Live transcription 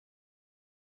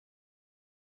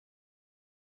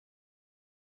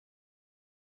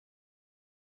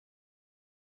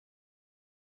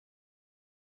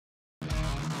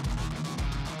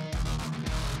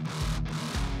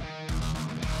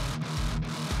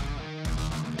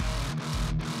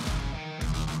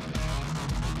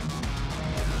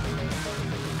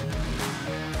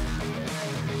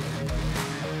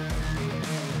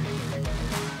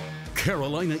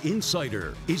Carolina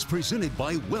Insider is presented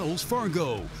by Wells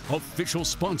Fargo, official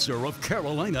sponsor of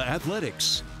Carolina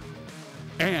Athletics.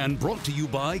 And brought to you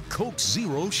by Coke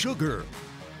Zero Sugar.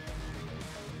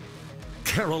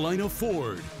 Carolina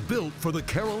Ford, built for the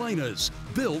Carolinas,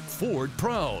 built Ford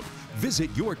proud. Visit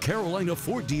your Carolina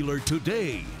Ford dealer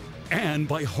today. And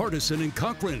by Hardison and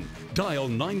Cochran, dial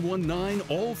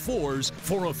 919-ALL-4s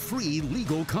for a free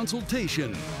legal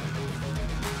consultation.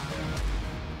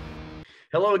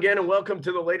 Hello again, and welcome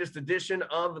to the latest edition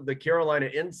of the Carolina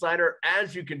Insider.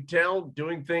 As you can tell,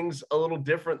 doing things a little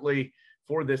differently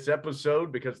for this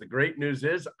episode, because the great news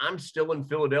is I'm still in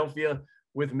Philadelphia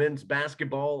with men's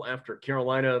basketball after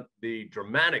Carolina, the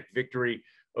dramatic victory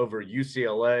over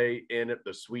UCLA in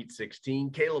the Sweet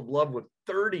 16. Caleb Love with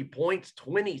 30 points,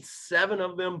 27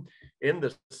 of them in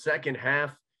the second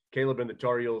half. Caleb and the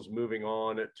Tar Heels moving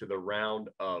on to the round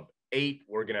of 8.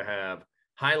 We're going to have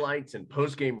highlights and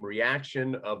post-game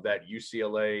reaction of that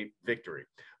UCLA victory.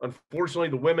 Unfortunately,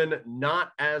 the women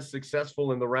not as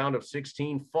successful in the round of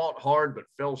 16, fought hard but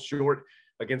fell short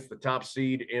against the top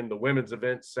seed in the women's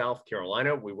event, South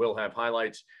Carolina. We will have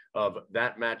highlights of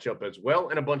that matchup as well,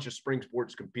 and a bunch of spring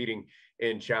sports competing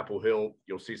in Chapel Hill.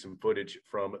 You'll see some footage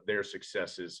from their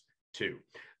successes too.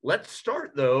 Let's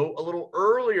start, though, a little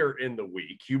earlier in the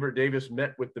week. Hubert Davis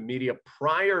met with the media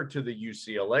prior to the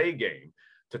UCLA game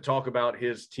to talk about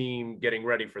his team getting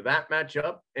ready for that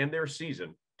matchup and their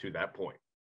season to that point.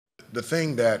 The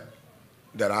thing that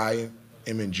I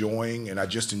am enjoying, and I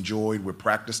just enjoyed with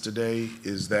practice today,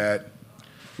 is that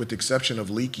with the exception of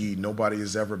Leaky, nobody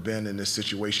has ever been in this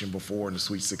situation before in the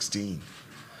Sweet 16.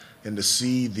 And to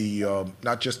see the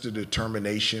not just the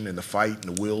determination and the fight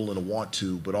and the will and the want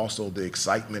to, but also the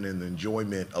excitement and the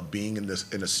enjoyment of being in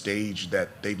a stage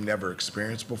that they've never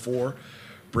experienced before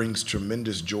brings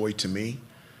tremendous joy to me.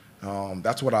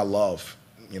 That's what I love.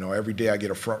 You know, every day I get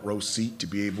a front row seat to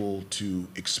be able to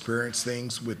experience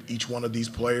things with each one of these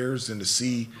players and to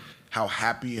see how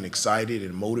happy and excited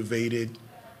and motivated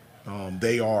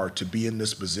they are to be in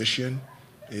this position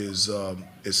is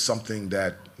something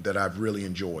that I've really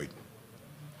enjoyed.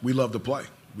 We love to play.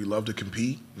 We love to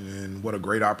compete, and what a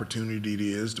great opportunity it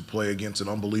is to play against an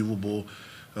unbelievable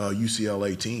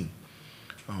UCLA team.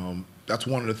 That's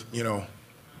one of the, you know,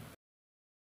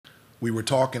 we were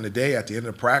talking today at the end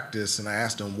of practice, and I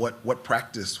asked them, what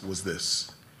practice was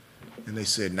this? And they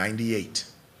said 98.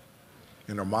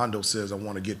 And Armando says, I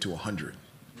want to get to 100.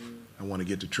 I want to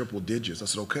get to triple digits. I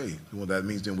said, okay. Well, that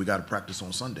means then we got to practice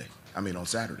on Saturday.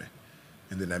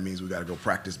 And then that means we got to go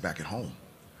practice back at home.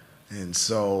 And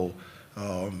so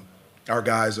our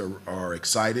guys are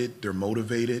excited. They're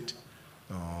motivated.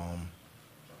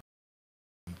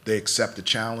 They accept the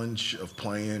challenge of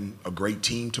playing a great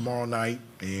team tomorrow night,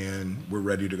 and we're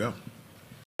ready to go.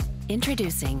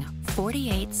 Introducing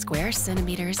 48 square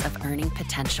centimeters of earning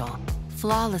potential.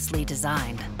 Flawlessly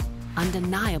designed,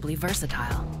 undeniably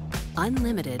versatile,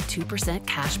 unlimited 2%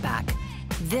 cash back.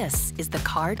 This is the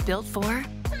card built for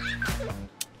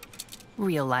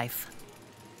real life.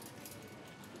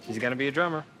 She's gonna be a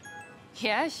drummer.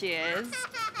 Yeah, she is.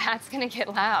 That's gonna get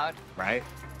loud. Right?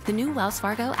 The new Wells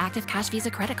Fargo Active Cash Visa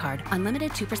credit card.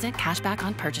 Unlimited 2% cash back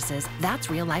on purchases. That's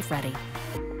real life ready.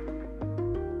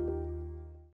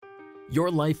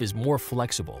 Your life is more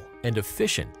flexible and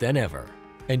efficient than ever,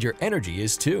 and your energy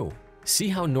is too. See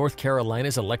how North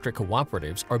Carolina's electric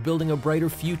cooperatives are building a brighter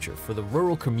future for the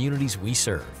rural communities we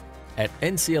serve at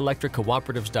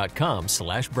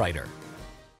ncelectriccooperatives.com/brighter.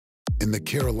 In the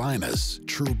Carolinas,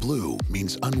 True Blue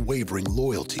means unwavering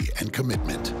loyalty and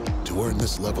commitment. To earn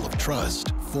this level of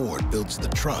trust, Ford builds the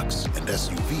trucks and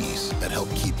SUVs that help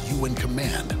keep you in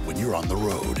command when you're on the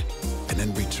road. And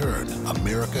in return,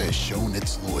 America has shown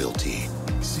its loyalty.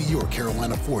 See your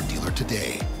Carolina Ford dealer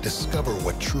today. Discover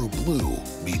what True Blue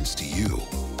means to you.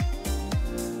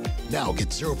 Now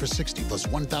get 0 for 60 plus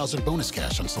 1,000 bonus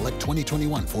cash on select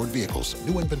 2021 Ford vehicles.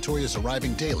 New inventory is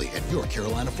arriving daily at your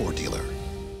Carolina Ford dealer.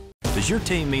 Does your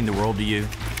team mean the world to you?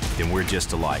 Then we're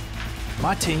just alike.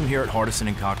 My team here at Hardison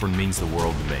and Cochran means the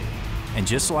world to me. And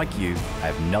just like you, I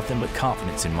have nothing but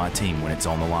confidence in my team when it's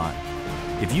on the line.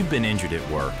 If you've been injured at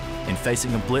work and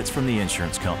facing a blitz from the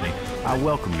insurance company, I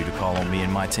welcome you to call on me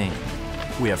and my team.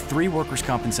 We have 3 workers'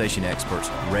 compensation experts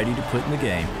ready to put in the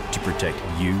game to protect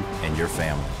you and your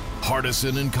family.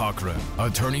 Hardison and Cochran,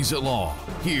 attorneys at law,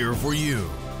 here for you.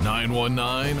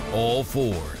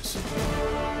 919-ALL-4s.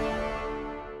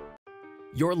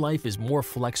 Your life is more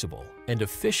flexible and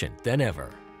efficient than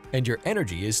ever, and your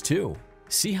energy is too.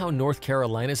 See how North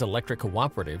Carolina's electric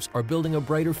cooperatives are building a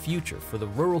brighter future for the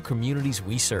rural communities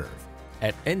we serve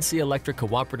at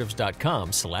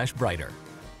ncelectriccooperatives.com/brighter.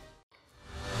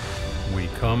 We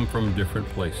come from different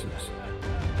places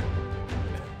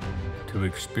to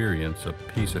experience a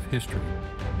piece of history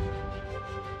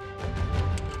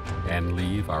and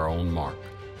leave our own mark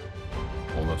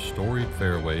on the storied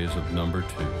fairways of number 2.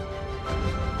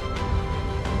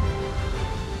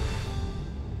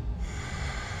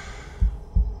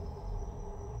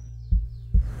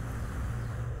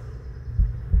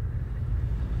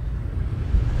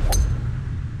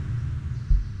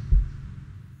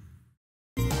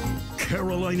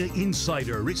 Carolina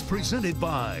Insider is presented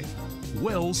by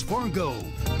Wells Fargo.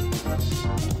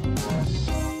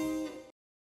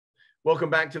 Welcome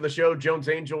back to the show. Jones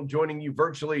Angell joining you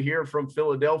virtually here from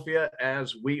Philadelphia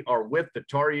as we are with the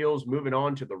Tar Heels moving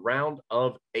on to the round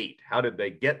of 8. How did they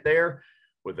get there?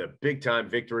 With a big-time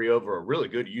victory over a really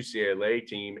good UCLA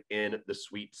team in the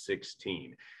Sweet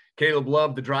 16. Caleb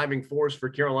Love, the driving force for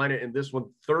Carolina in this one,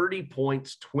 30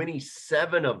 points,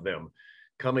 27 of them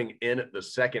coming in the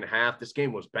second half. This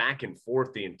game was back and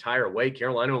forth the entire way.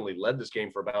 Carolina only led this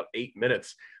game for about 8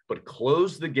 minutes, but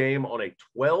closed the game on a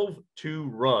 12-2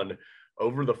 run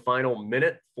over the final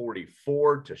minute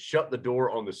 44 to shut the door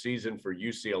on the season for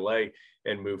UCLA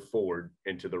and move forward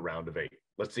into the round of 8.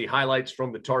 Let's see highlights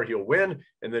from the Tar Heel win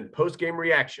and then post-game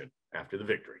reaction after the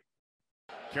victory.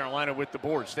 Carolina with the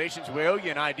board. Stations, we owe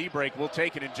you an ID break. We'll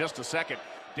take it in just a second.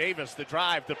 Davis, the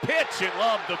drive, the pitch, and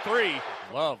Love, the 3.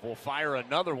 Love will fire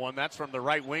another one. That's from the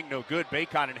right wing. No good.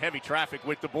 Bacot in heavy traffic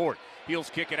with the board. Heels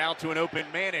kick it out to an open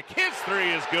Manek. His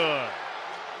 3 is good.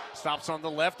 Stops on the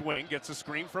left wing. Gets a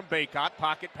screen from Bacot.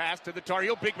 Pocket pass to the Tar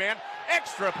Heel. Big man.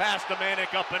 Extra pass to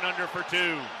Manek. Up and under for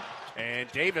 2.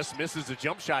 And Davis misses a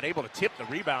jump shot. Able to tip the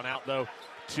rebound out, though,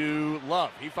 to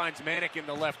Love. He finds Manek in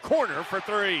the left corner for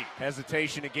 3.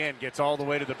 Hesitation again. Gets all the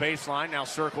way to the baseline. Now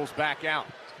circles back out.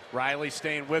 Riley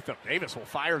staying with him. Davis will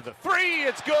fire the 3.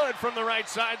 It's good from the right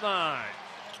sideline.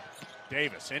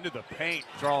 Davis into the paint.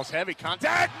 Draws heavy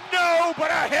contact. No, but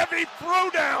a heavy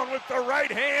throwdown with the right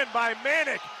hand by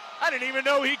Manek. I didn't even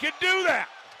know he could do that.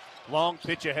 Long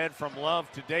pitch ahead from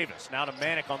Love to Davis. Now to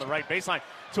Manek on the right baseline.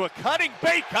 To a cutting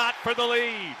Bacot for the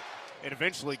lead. It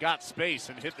eventually got space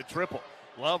and hit the triple.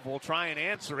 Love will try and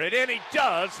answer it, and he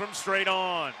does from straight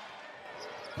on.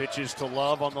 Pitches to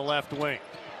Love on the left wing.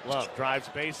 Love drives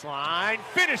baseline,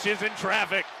 finishes in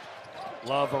traffic.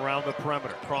 Love around the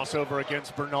perimeter, crossover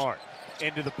against Bernard.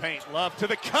 Into the paint, Love to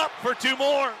the cup for 2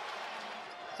 more.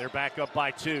 They're back up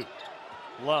by 2.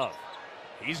 Love,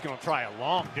 he's gonna try a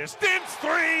long distance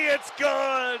 3, it's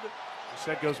good.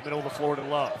 Instead goes middle of the floor to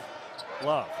Love.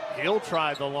 Love, he'll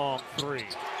try the long 3.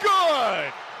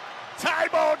 Good! Tie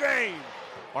ball game.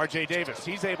 RJ Davis,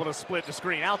 he's able to split the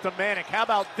screen. Out to Manek, how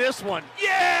about this one?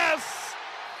 Yes!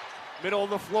 Middle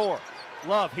of the floor.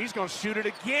 Love, he's going to shoot it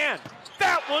again.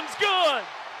 That one's good.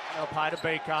 Up high to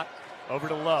Bacot. Over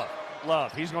to Love.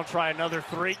 Love, he's going to try another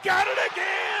 3. Got it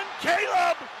again.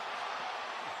 Caleb.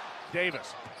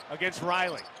 Davis against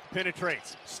Riley.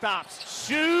 Penetrates. Stops.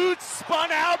 Shoots.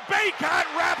 Spun out. Bacot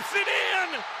wraps it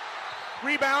in.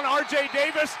 Rebound, RJ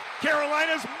Davis.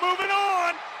 Carolina's moving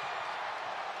on.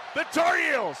 The Tar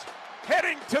Heels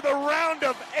heading to the round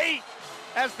of 8.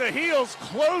 As the Heels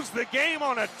close the game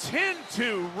on a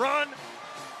 10-2 run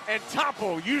and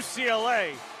topple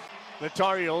UCLA. The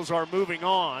Tar Heels are moving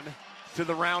on to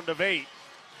the round of 8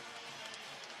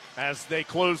 as they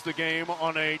close the game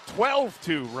on a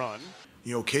 12-2 run.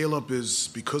 You know, Caleb is,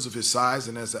 because of his size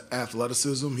and his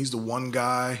athleticism, he's the one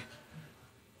guy,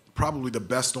 probably the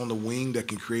best on the wing that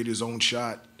can create his own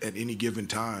shot at any given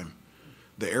time.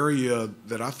 The area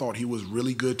that I thought he was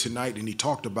really good tonight, and he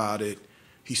talked about it,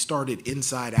 he started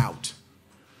inside out.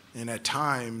 And at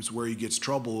times where he gets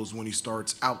trouble is when he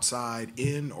starts outside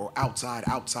in or outside,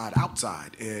 outside,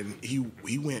 outside. And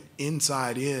he went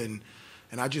inside in,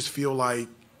 and I just feel like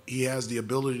he has the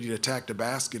ability to attack the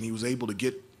basket, and he was able to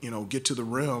get to the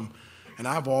rim. And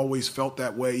I've always felt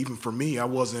that way. Even for me, I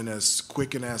wasn't as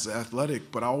quick and as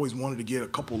athletic, but I always wanted to get a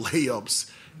couple layups.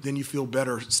 Then you feel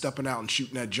better stepping out and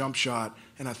shooting that jump shot.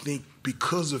 And I think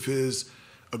because of his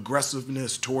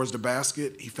aggressiveness towards the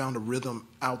basket, he found a rhythm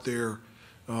out there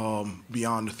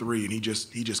beyond the 3, and he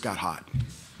just got hot.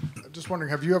 Just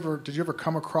wondering, did you ever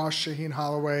come across Shaheen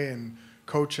Holloway in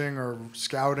coaching or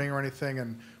scouting or anything?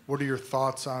 And what are your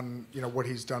thoughts on what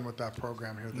he's done with that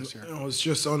program here this year? It's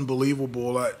just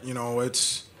unbelievable.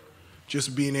 It's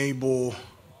just being able.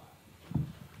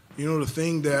 The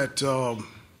thing that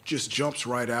just jumps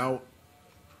right out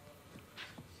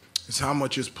is how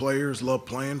much his players love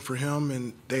playing for him,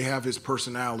 and they have his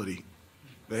personality.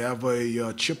 They have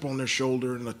a chip on their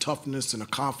shoulder and a toughness and a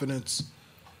confidence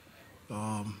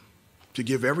to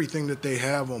give everything that they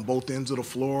have on both ends of the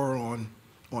floor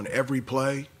on every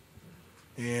play.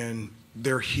 And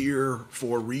they're here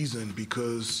for a reason,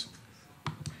 because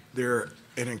they're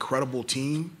an incredible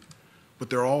team, but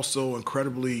they're also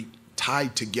incredibly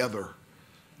tied together.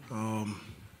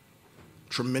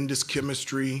 Tremendous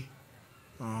chemistry.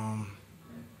 On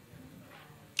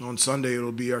Sunday,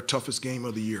 it'll be our toughest game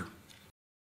of the year.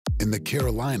 In the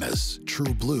Carolinas,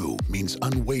 True Blue means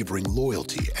unwavering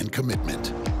loyalty and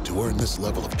commitment. To earn this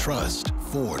level of trust,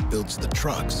 Ford builds the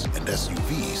trucks and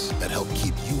SUVs that help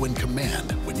keep you in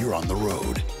command when you're on the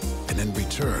road. And in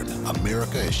return,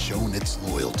 America has shown its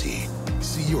loyalty.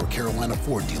 See your Carolina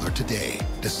Ford dealer today.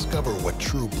 Discover what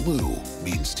True Blue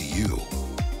means to you.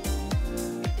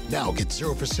 Now get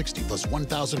 0 for 60 plus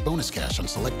 1,000 bonus cash on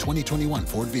select 2021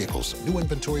 Ford vehicles. New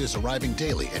inventory is arriving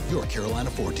daily at your Carolina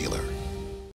Ford dealer.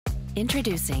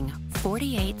 Introducing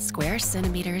 48 square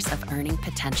centimeters of earning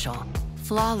potential.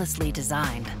 Flawlessly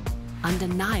designed,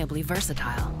 undeniably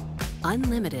versatile,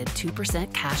 unlimited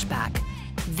 2% cash back.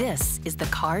 This is the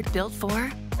card built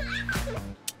for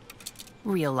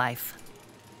real life.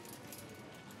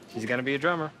 She's gonna be a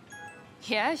drummer.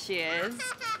 Yeah, she is.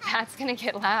 That's gonna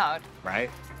get loud. Right?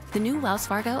 The new Wells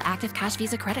Fargo Active Cash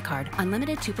Visa credit card.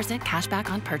 Unlimited 2% cash back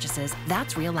on purchases.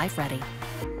 That's real life ready.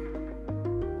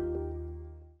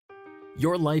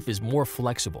 Your life is more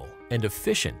flexible and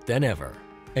efficient than ever,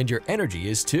 and your energy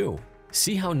is too.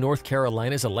 See how North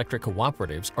Carolina's electric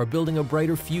cooperatives are building a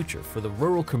brighter future for the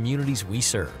rural communities we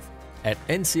serve at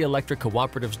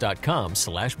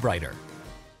ncelectriccooperatives.com/brighter.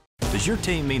 Does your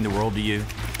team mean the world to you?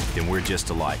 Then we're just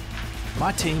alike.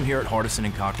 My team here at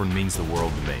Hardison & Cochran means the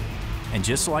world to me. And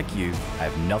just like you, I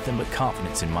have nothing but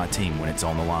confidence in my team when it's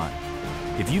on the line.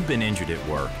 If you've been injured at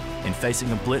work and facing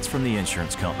a blitz from the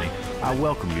insurance company, I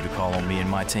welcome you to call on me and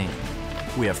my team.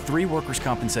 We have 3 workers'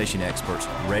 compensation experts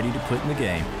ready to put in the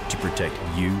game to protect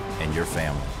you and your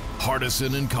family.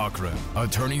 Hardison & Cochran,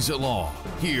 attorneys at law,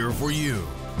 here for you.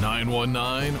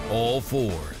 919 all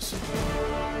fours.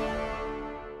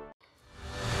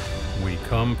 We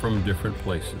come from different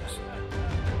places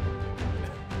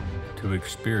to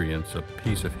experience a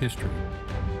piece of history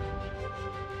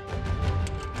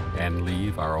and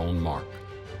leave our own mark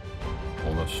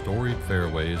on the storied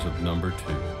fairways of number 2.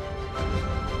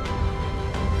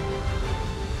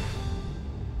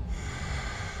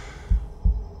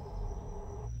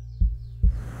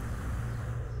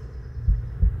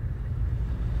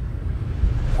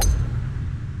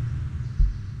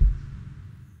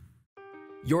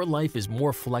 Your life is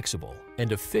more flexible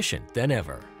and efficient than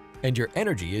ever, and your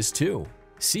energy is too.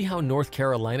 See how North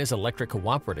Carolina's electric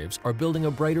cooperatives are building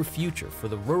a brighter future for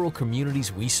the rural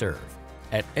communities we serve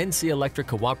at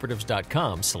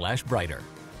ncelectriccooperatives.com/brighter.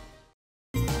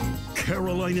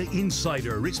 Carolina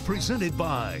Insider is presented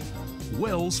by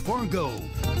Wells Fargo.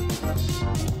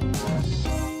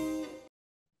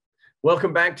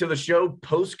 Welcome back to the show.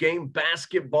 Post-game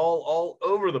basketball all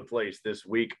over the place this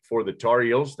week for the Tar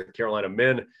Heels. The Carolina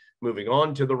men moving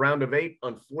on to the round of 8.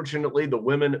 Unfortunately, the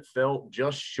women fell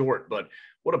just short, but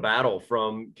what a battle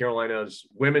from Carolina's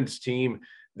women's team.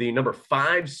 The number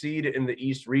 5 seed in the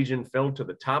East region fell to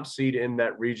the top seed in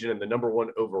that region and the number 1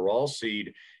 overall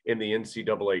seed in the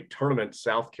NCAA tournament,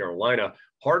 South Carolina.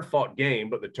 Hard-fought game,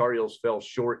 but the Tar Heels fell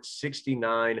short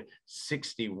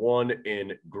 69-61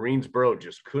 in Greensboro.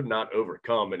 Just could not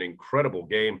overcome. An incredible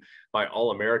game by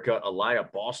All-America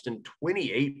Aliyah Boston,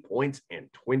 28 points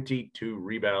and 22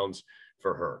 rebounds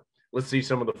for her. Let's see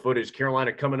some of the footage.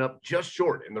 Carolina coming up just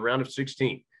short in the round of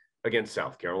 16 against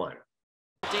South Carolina.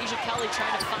 Deja Kelly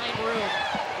trying to find room.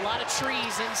 A lot of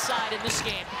trees inside in this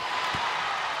game.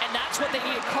 And that's what they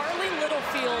need. Carly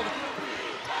Littlefield.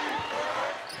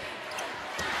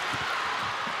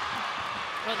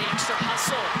 Oh, the extra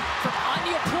hustle from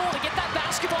Anya Poole to get that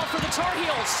basketball for the Tar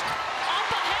Heels. Up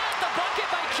ahead, the bucket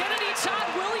by Kennedy Todd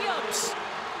Williams.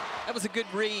 That was a good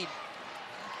read.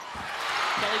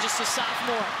 Kelly just a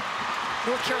sophomore.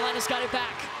 North Carolina's got it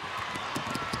back.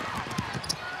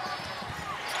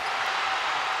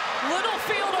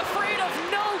 Littlefield afraid of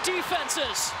no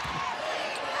defenses.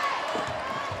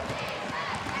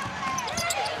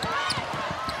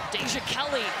 Deja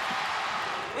Kelly.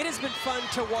 It has been fun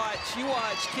to watch. You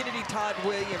watch Kennedy Todd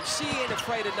Williams. She ain't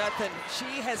afraid of nothing.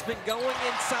 She has been going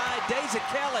inside. Deja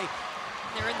Kelly.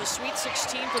 They're in the Sweet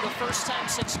 16 for the first time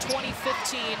since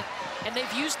 2015, and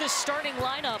they've used this starting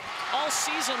lineup all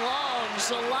season long.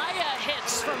 Zelaya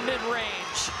hits from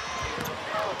mid-range.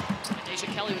 Deja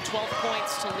Kelly with 12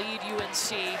 points to lead UNC.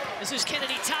 This is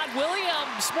Kennedy Todd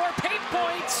Williams. More paint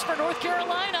points for North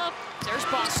Carolina. There's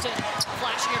Boston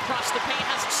flashing across the paint,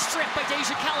 has it stripped by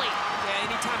Deja Kelly.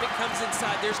 Yeah, anytime it comes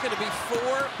inside, there's going to be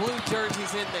 4 blue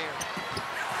jerseys in there.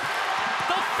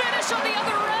 The finish on the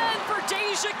other end for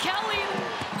Deja Kelly.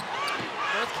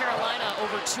 Carolina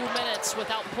over 2 minutes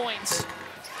without points.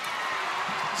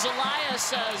 Zelaya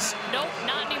says, nope,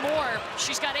 not anymore.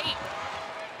 She's got 8.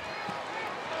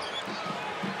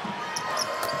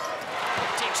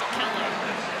 Takes it Kelly.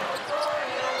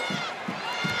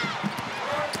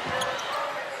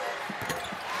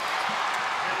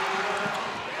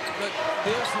 Look,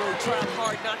 Bill's really trying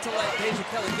hard not to let Deja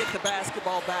Kelly get the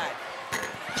basketball back.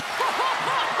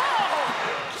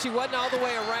 She wasn't all the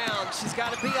way around. She's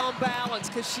got to be on balance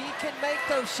because she can make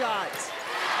those shots.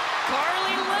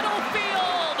 Carly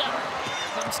Littlefield.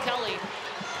 Comes Kelly.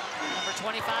 Number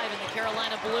 25 in the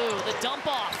Carolina blue. The dump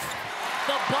off.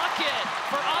 The bucket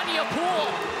for Anya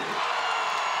Poole.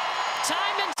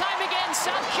 Time and time again,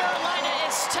 South Carolina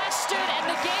is tested, and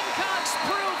the Gamecocks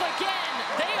prove again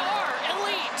they are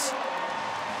elite.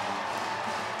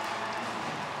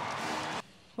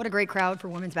 What a great crowd for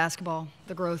women's basketball.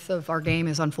 The growth of our game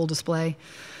is on full display,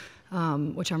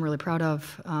 which I'm really proud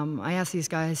of. I asked these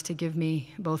guys to give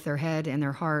me both their head and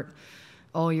their heart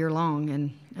all year long,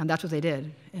 and that's what they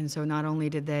did. And so not only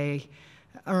did they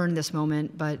earn this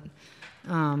moment, but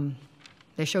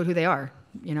they showed who they are,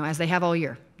 you know, as they have all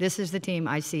year. This is the team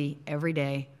I see every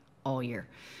day, all year.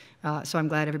 So I'm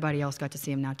glad everybody else got to see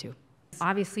them now too.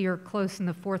 Obviously, you're close in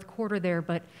the fourth quarter there,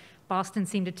 but Boston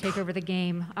seemed to take over the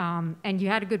game, and you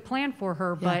had a good plan for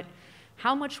her, but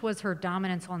how much was her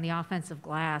dominance on the offensive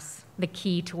glass the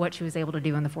key to what she was able to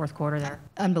do in the fourth quarter there?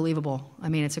 Unbelievable. I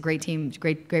mean, it's a great team,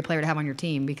 great player to have on your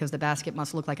team, because the basket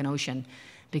must look like an ocean,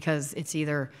 because it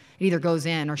either goes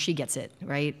in or she gets it,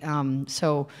 right?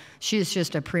 So she's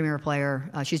just a premier player.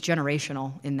 She's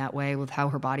generational in that way with how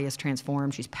her body is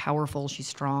transformed. She's powerful, she's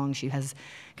strong, she has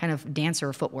kind of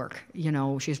dancer footwork, you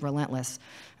know, she's relentless.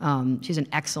 She's an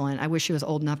excellent, I wish she was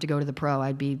old enough to go to the pro.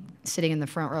 I'd be sitting in the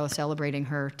front row celebrating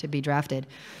her to be drafted,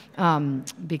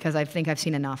 because I think I've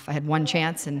seen enough. I had one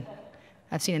chance, and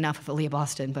I've seen enough of Aaliyah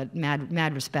Boston, but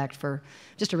mad respect for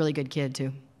just a really good kid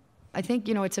too. I think,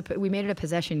 you know, we made it a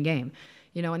possession game,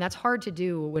 you know, and that's hard to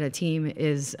do when a team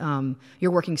is,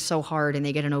 you're working so hard and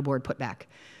they get an O-board putback,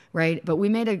 right? But we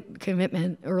made a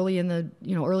commitment early in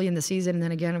the season, and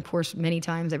then again, of course, many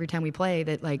times, every time we play,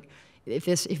 that like,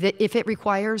 if it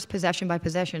requires possession by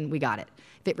possession, we got it.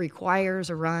 If it requires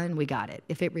a run, we got it.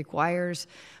 If it requires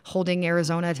holding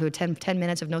Arizona to 10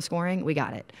 minutes of no scoring, we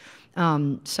got it.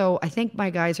 So I think my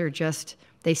guys are just,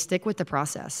 they stick with the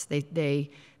process. They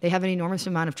have an enormous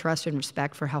amount of trust and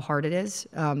respect for how hard it is,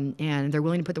 and they're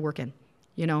willing to put the work in,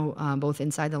 you know, both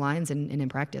inside the lines and in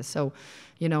practice. So,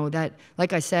 you know, that,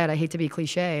 like I said, I hate to be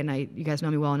cliche, and you guys know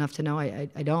me well enough to know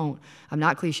I'm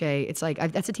not cliche. It's like,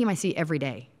 that's a team I see every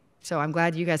day. So I'm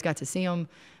glad you guys got to see them.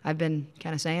 I've been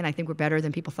kind of saying I think we're better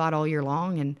than people thought all year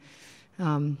long,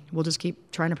 and we'll just keep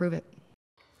trying to prove it.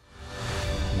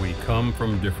 We come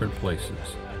from different places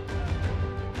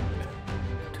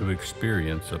to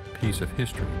experience a piece of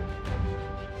history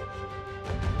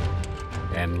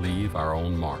and leave our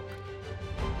own mark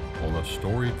on the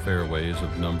storied fairways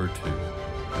of number 2.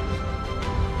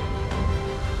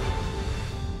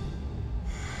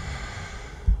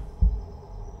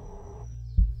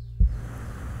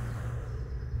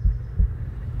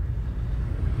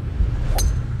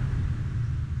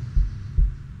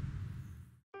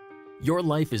 Your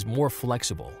life is more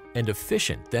flexible and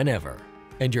efficient than ever,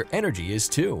 and your energy is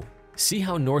too. See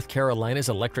how North Carolina's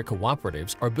electric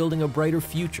cooperatives are building a brighter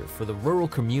future for the rural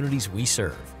communities we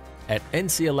serve at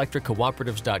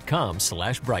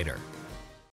ncelectriccooperatives.com/brighter.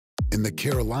 In the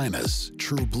Carolinas,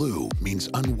 True Blue means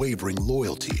unwavering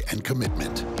loyalty and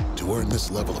commitment. To earn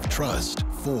this level of trust,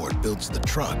 Ford builds the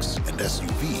trucks and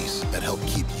SUVs that help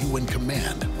keep you in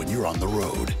command when you're on the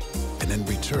road. And in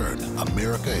return,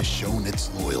 America has shown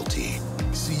its loyalty.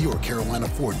 See your Carolina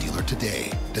Ford dealer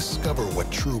today. Discover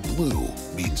what True Blue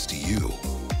means to you.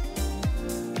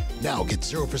 Now get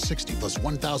 0 for 60 plus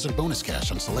 1,000 bonus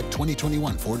cash on select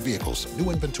 2021 Ford vehicles.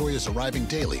 New inventory is arriving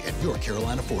daily at your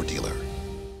Carolina Ford dealer.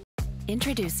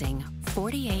 Introducing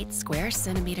 48 square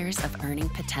centimeters of earning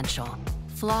potential.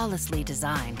 Flawlessly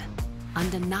designed,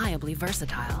 undeniably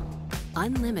versatile,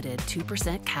 unlimited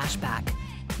 2% cash back.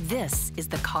 This is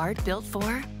the card built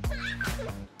for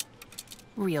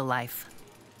real life.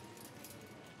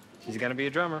 She's gonna be a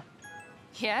drummer.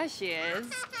 Yeah, she is.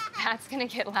 That's gonna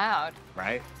get loud.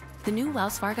 Right? The new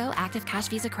Wells Fargo Active Cash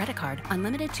Visa credit card.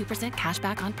 Unlimited 2% cash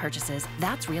back on purchases.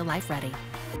 That's real life ready.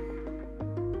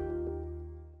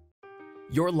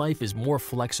 Your life is more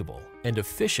flexible and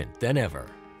efficient than ever,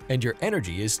 and your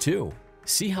energy is too.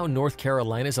 See how North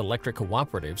Carolina's electric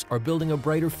cooperatives are building a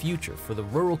brighter future for the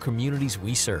rural communities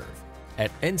we serve at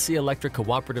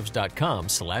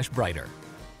ncelectriccooperatives.com/brighter.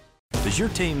 Does your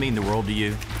team mean the world to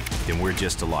you? Then we're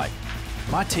just alike.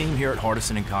 My team here at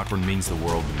Hardison and Cochran means the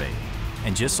world to me.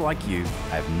 And just like you,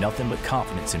 I have nothing but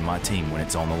confidence in my team when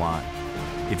it's on the line.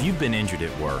 If you've been injured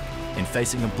at work and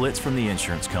facing a blitz from the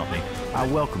insurance company, I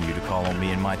welcome you to call on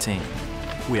me and my team.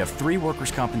 We have 3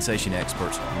 workers' compensation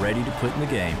experts ready to put in the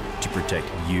game to protect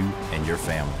you and your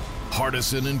family.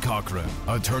 Hardison and Cochran,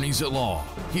 attorneys at law,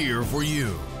 here for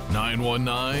you.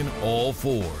 919 all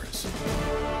fours.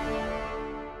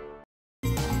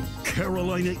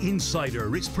 Carolina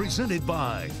Insider is presented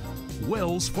by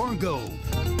Wells Fargo.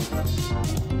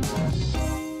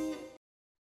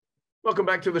 Welcome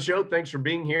back to the show. Thanks for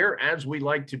being here. As we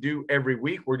like to do every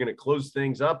week, we're going to close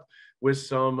things up with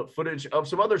some footage of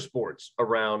some other sports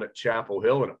around Chapel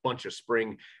Hill and a bunch of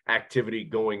spring activity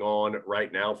going on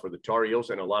right now for the Tar Heels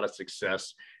and a lot of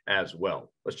success as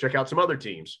well. Let's check out some other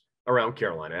teams around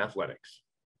Carolina athletics.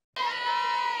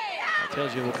 That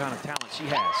tells you what kind of talent she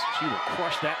has. She will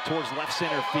crush that towards left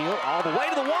center field. All the way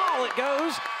to the wall it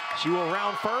goes. She will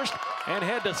round first and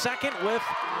head to second with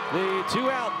the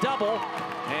 2-out double.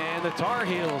 And the Tar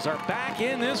Heels are back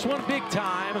in this one big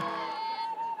time.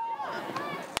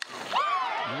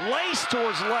 Lace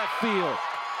towards left field.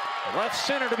 Left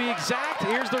center to be exact.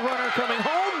 Here's the runner coming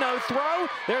home. No throw.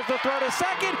 There's the throw to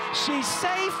second. She's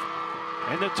safe.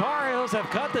 And the Tar Heels have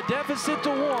cut the deficit to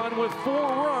 1 with 4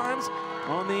 runs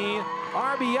on the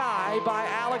RBI by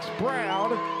Alex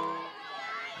Brown.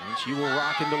 And she will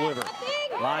rock and deliver.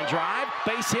 Line drive,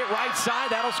 base hit right side.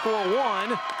 That'll score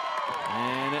 1.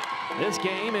 And this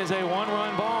game is a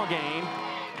 1-run ball game.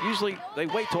 Usually they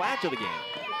wait till after the game.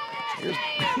 Here's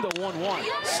the 1-1.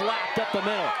 Slapped up the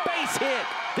middle. Base hit.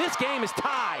 This game is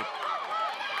tied.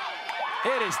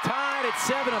 It is tied at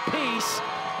 7 apiece.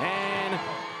 And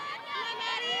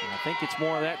I think it's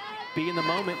more of that be in the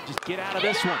moment. Just get out of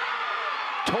this one.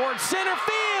 Towards center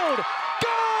field.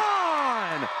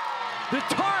 Gone! The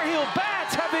Tar Heel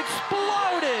bats have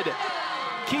exploded.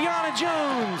 Kiana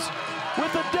Jones with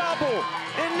a double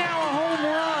and now a home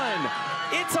run.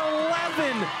 It's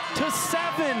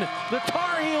 11-7. The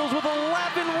Tar Heels with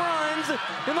 11 runs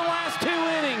in the last 2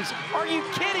 innings. Are you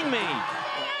kidding me?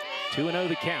 2-0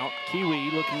 the count.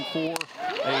 Kiwi looking for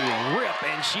a rip,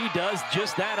 and she does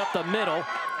just that up the middle.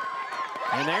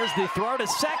 And there's the throw to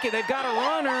second. They've got a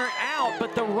runner out,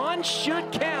 but the run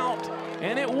should count,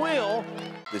 and it will.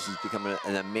 This is becoming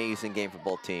an amazing game for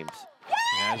both teams.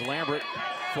 As Lambert,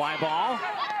 fly ball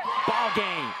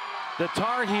game. The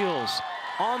Tar Heels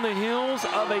on the heels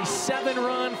of a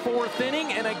 7-run 4th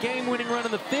inning and a game-winning run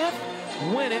in the 5th,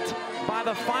 win it by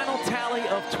the final tally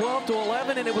of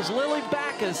 12-11, and it was Lily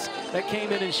Backus that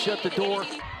came in and shut the door.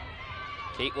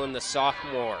 Caitlin, the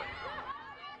sophomore.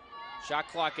 Shot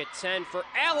clock at 10 for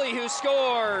Allie, who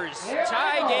scores.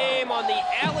 Tie game on the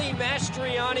Allie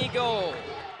Mastriani goal.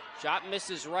 Shot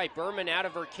misses right. Berman out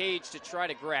of her cage to try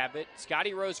to grab it.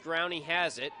 Scotty Rose Growney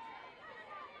has it.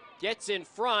 Gets in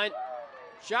front.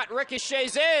 Shot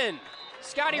ricochets in.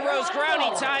 Scotty Rose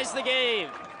Growney ties the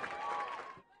game.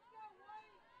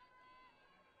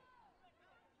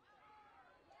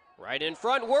 Right in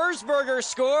front, Wurzberger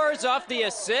scores off the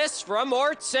assist from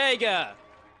Ortega.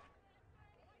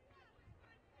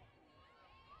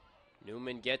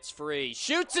 Newman gets free,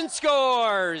 shoots and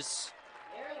scores.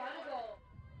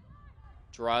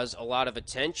 Draws a lot of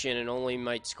attention and only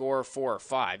might score 4 or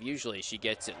 5. Usually she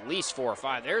gets at least 4 or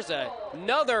 5. There's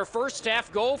another first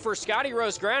half goal for Scotty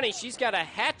Rose Growney. She's got a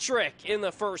hat trick in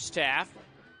the first half.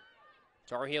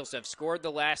 Tar Heels have scored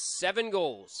the last 7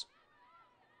 goals.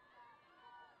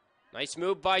 Nice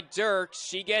move by Dirks.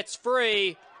 She gets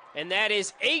free. And that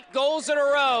is 8 goals in a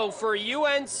row for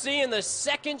UNC in the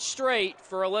 2nd straight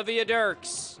for Olivia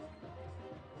Dirks.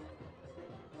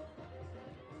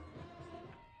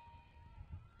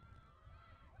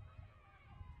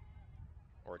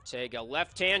 Ortega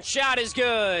left-hand shot is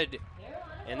good.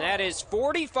 And that is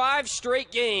 45 straight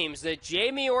games that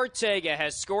Jamie Ortega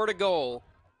has scored a goal.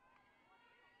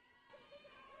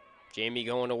 Jamie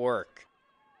going to work.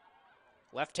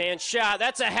 Left-hand shot,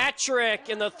 that's a hat trick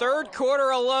in the 3rd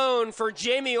quarter alone for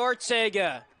Jamie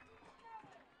Ortega.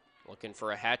 Looking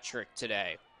for a hat trick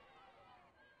today.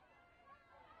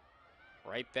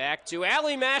 Right back to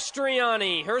Allie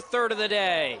Mastriani, her 3rd of the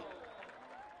day.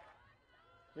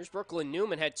 Here's Brooklyn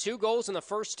Newman, had 2 goals in the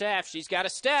first half. She's got a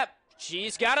step.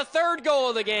 She's got a 3rd goal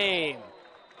of the game.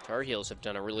 Tar Heels have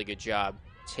done a really good job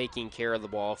taking care of the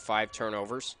ball. 5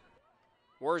 turnovers.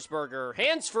 Wurzberger,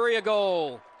 hands free, a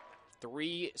goal.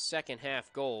 3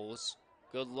 second-half goals.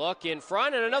 Good look in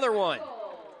front, and another one.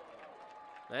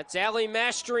 That's Allie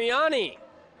Mastriani.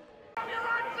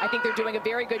 I think they're doing a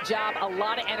very good job, a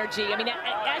lot of energy. I mean,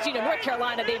 as you know, North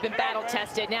Carolina, they've been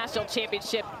battle-tested, national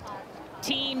championship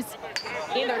teams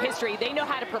in their history. They know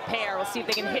how to prepare. We'll see if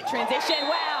they can hit transition.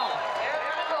 Wow.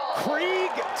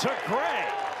 Krieg to Gray.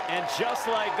 And just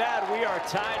like that, we are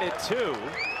tied at 2.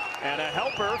 And a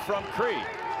helper from Krieg.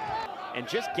 And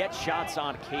just get shots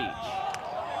on Cage.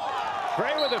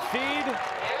 Gray with a feed.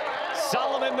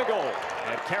 Solomon the goal.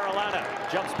 And Carolina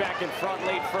jumps back in front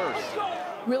late first.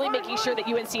 Really making sure that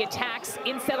UNC attacks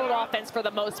in settled offense for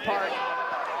the most part.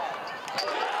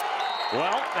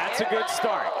 Well, that's a good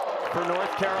start for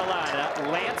North Carolina.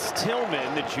 Lance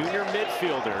Tillman, the junior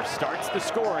midfielder, starts the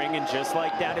scoring, and just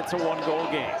like that, it's a 1-goal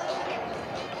game.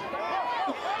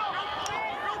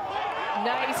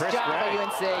 Nice job by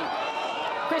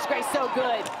UNC. Chris Gray's so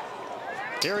good.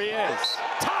 Here he is.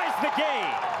 Ties the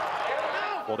game.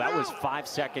 Well, that was 5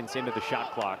 seconds into the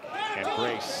shot clock, and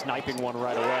Gray sniping one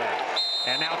right away.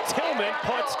 And now Tillman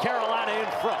puts Carolina in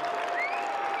front.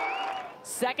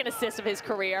 Second assist of his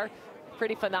career.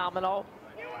 Pretty phenomenal.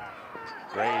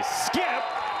 Gray's skip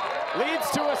leads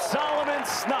to a Solomon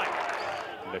snipe.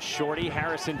 The shorty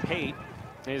Harrison Pate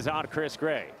is on Chris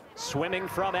Gray. Swimming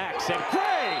from X, and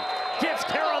Gray gives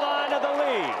Carolina the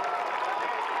lead.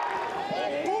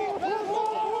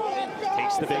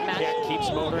 Takes the big kick, keeps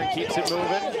motoring, keeps it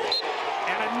moving.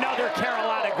 And another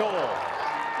Carolina goal.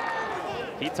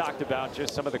 He talked about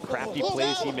just some of the crafty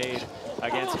plays he made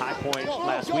against High Point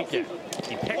last weekend.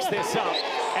 He picks this up,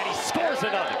 and he scores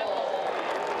another.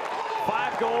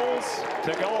 5 goals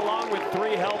to go along with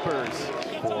 3 helpers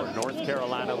for North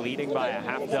Carolina, leading by a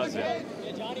half dozen.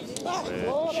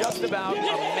 With just about a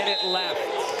minute left,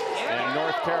 and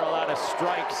North Carolina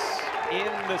strikes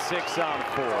in the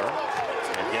 6-on-4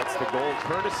 and gets the goal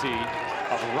courtesy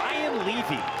of Ryan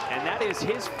Levy, and that is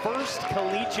his first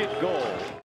collegiate goal.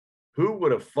 Who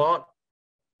would have thought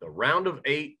the round of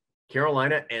 8,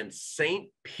 Carolina and St.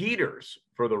 Peter's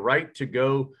for the right to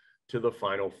go to the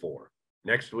Final Four?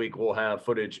 Next week, we'll have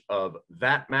footage of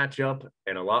that matchup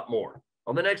and a lot more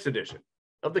on the next edition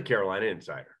of the Carolina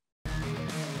Insider.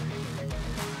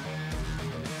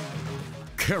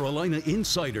 Carolina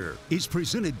Insider is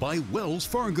presented by Wells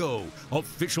Fargo,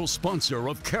 official sponsor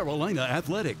of Carolina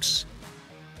Athletics.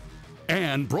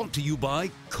 And brought to you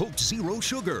by Coke Zero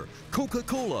Sugar,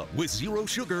 Coca-Cola with zero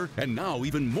sugar and now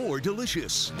even more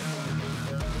delicious.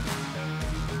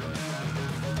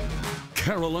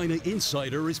 Carolina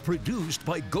Insider is produced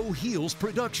by Go Heels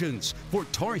Productions for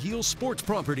Tar Heel Sports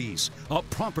Properties, a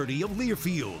property of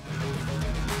Learfield.